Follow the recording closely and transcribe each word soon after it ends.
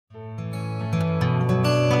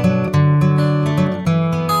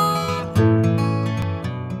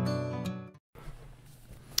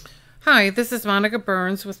Hi, this is Monica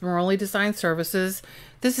Burns with Morley Design Services.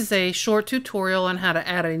 This is a short tutorial on how to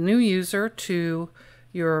add a new user to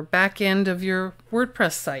your back end of your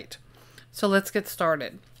WordPress site. So let's get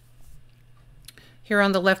started. Here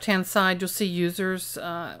on the left hand side you'll see users.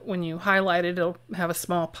 When you highlight it, it'll have a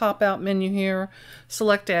small pop-out menu here.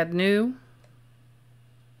 Select Add New.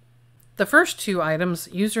 The first two items,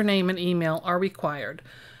 username and email, are required.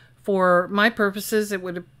 For my purposes, it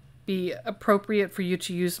would be appropriate for you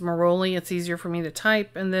to use Morley. It's easier for me to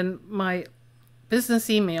type. And then my business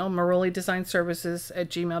email,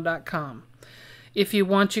 morleydesignservices@gmail.com. If you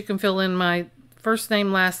want, you can fill in my first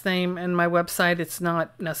name, last name, and my website. It's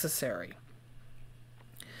not necessary.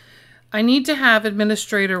 I need to have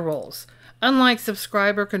administrator roles. Unlike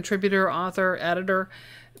subscriber, contributor, author, editor,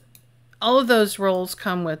 all of those roles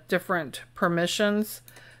come with different permissions.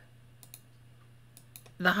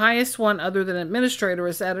 The highest one other than administrator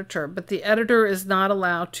is editor, but the editor is not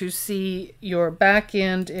allowed to see your back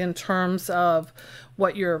end in terms of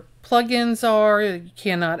what your plugins are. You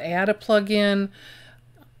cannot add a plugin,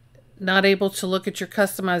 not able to look at your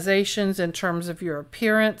customizations in terms of your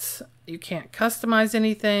appearance. You can't customize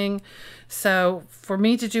anything. So for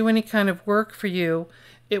me to do any kind of work for you,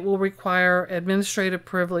 it will require administrative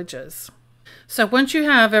privileges. So once you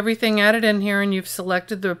have everything added in here and you've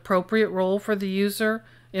selected the appropriate role for the user,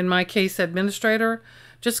 in my case administrator,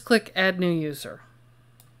 just click Add New User.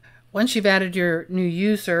 Once you've added your new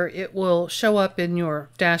user, it will show up in your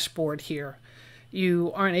dashboard here.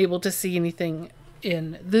 You aren't able to see anything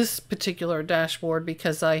in this particular dashboard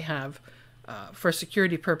because I have, for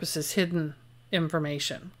security purposes, hidden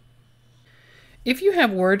information. If you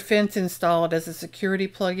have WordFence installed as a security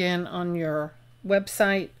plugin on your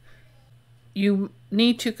website, you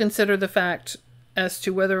need to consider the fact as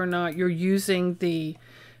to whether or not you're using the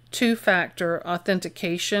two-factor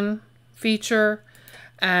authentication feature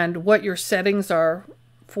and what your settings are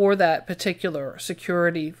for that particular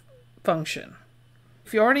security function.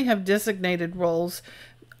 If you already have designated roles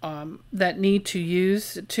that need to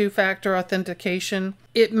use two-factor authentication,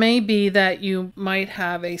 it may be that you might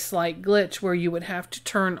have a slight glitch where you would have to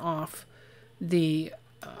turn off the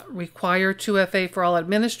require 2FA for all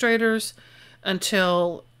administrators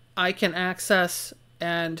until I can access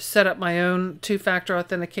and set up my own two-factor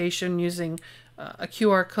authentication using a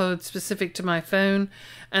QR code specific to my phone,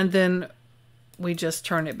 and then we just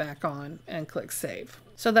turn it back on and click Save.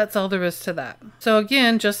 So that's all there is to that. So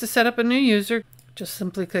again, just to set up a new user, just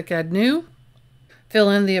simply click Add New,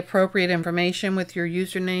 fill in the appropriate information with your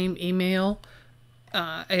username, email,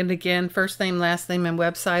 and again, first name, last name, and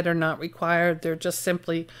website are not required. They're just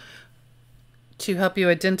simply to help you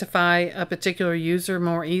identify a particular user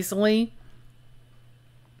more easily.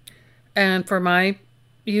 And for my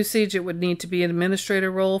usage, it would need to be an administrator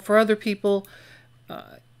role. For other people,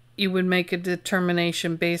 you would make a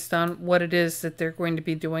determination based on what it is that they're going to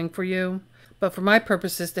be doing for you. But for my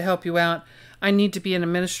purposes, to help you out, I need to be an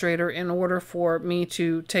administrator in order for me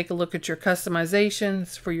to take a look at your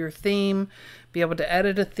customizations for your theme, be able to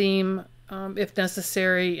edit a theme if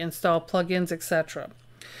necessary, install plugins, etc.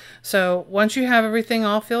 So once you have everything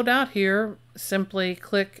all filled out here, simply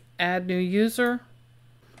click Add New User.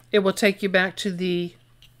 It will take you back to the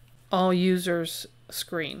All Users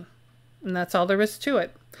screen. And that's all there is to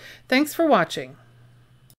it. Thanks for watching.